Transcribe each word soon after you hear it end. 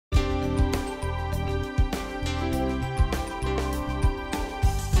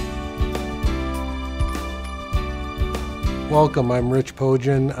Welcome, I'm Rich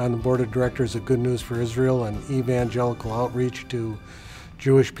Pogin on the Board of Directors of Good News for Israel and Evangelical Outreach to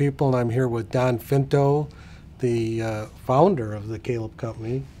Jewish People, and I'm here with Don Finto, the founder of the Caleb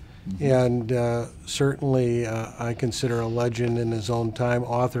Company, and certainly I consider a legend in his own time,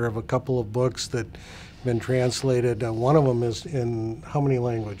 author of a couple of books that have been translated. One of them is in how many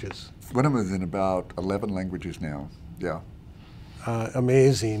languages? One of them is in about 11 languages now, yeah.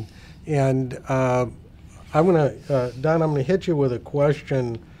 Amazing. And I'm going to, Don, I'm going to hit you with a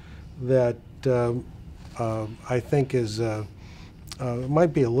question that I think is,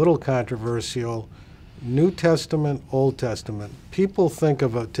 might be a little controversial. New Testament, Old Testament. People think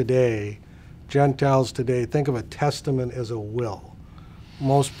of it today, Gentiles today, think of a testament as a will.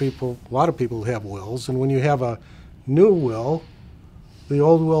 Most people, a lot of people have wills, and when you have a new will, the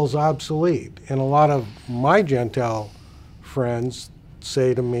old will is obsolete. And a lot of my Gentile friends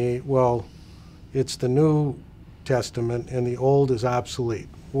say to me, well, it's the New Testament and the Old is obsolete.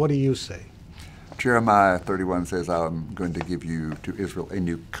 What do you say? Jeremiah 31 says, I'm going to give you to Israel a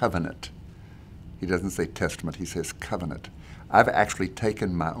new covenant. He doesn't say testament, he says covenant. I've actually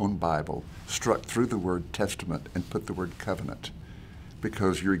taken my own Bible, struck through the word testament, and put the word covenant.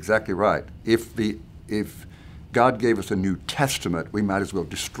 Because you're exactly right. If God gave us a New Testament, we might as well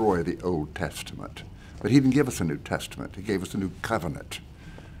destroy the Old Testament. But he didn't give us a New Testament, he gave us a new covenant.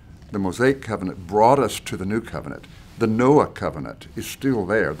 The Mosaic covenant brought us to the new covenant. The Noah covenant is still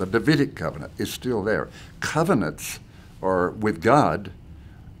there. The Davidic covenant is still there. Covenants are with God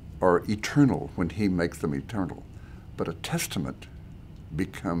are eternal when he makes them eternal. But a testament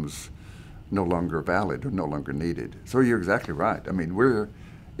becomes no longer valid or no longer needed. So you're exactly right. I mean,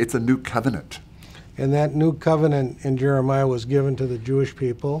 it's a new covenant. And that new covenant in Jeremiah was given to the Jewish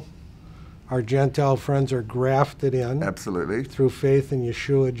people. Our Gentile friends are grafted in. Absolutely. Through faith in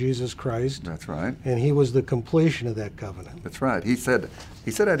Yeshua, Jesus Christ. That's right. And he was the completion of that covenant. That's right. He said, I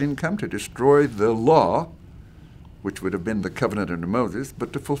didn't come to destroy the law, which would have been the covenant under Moses,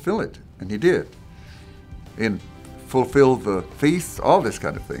 but to fulfill it. And he did. And fulfill the feasts, all this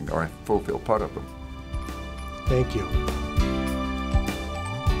kind of thing, or fulfill part of them. Thank you.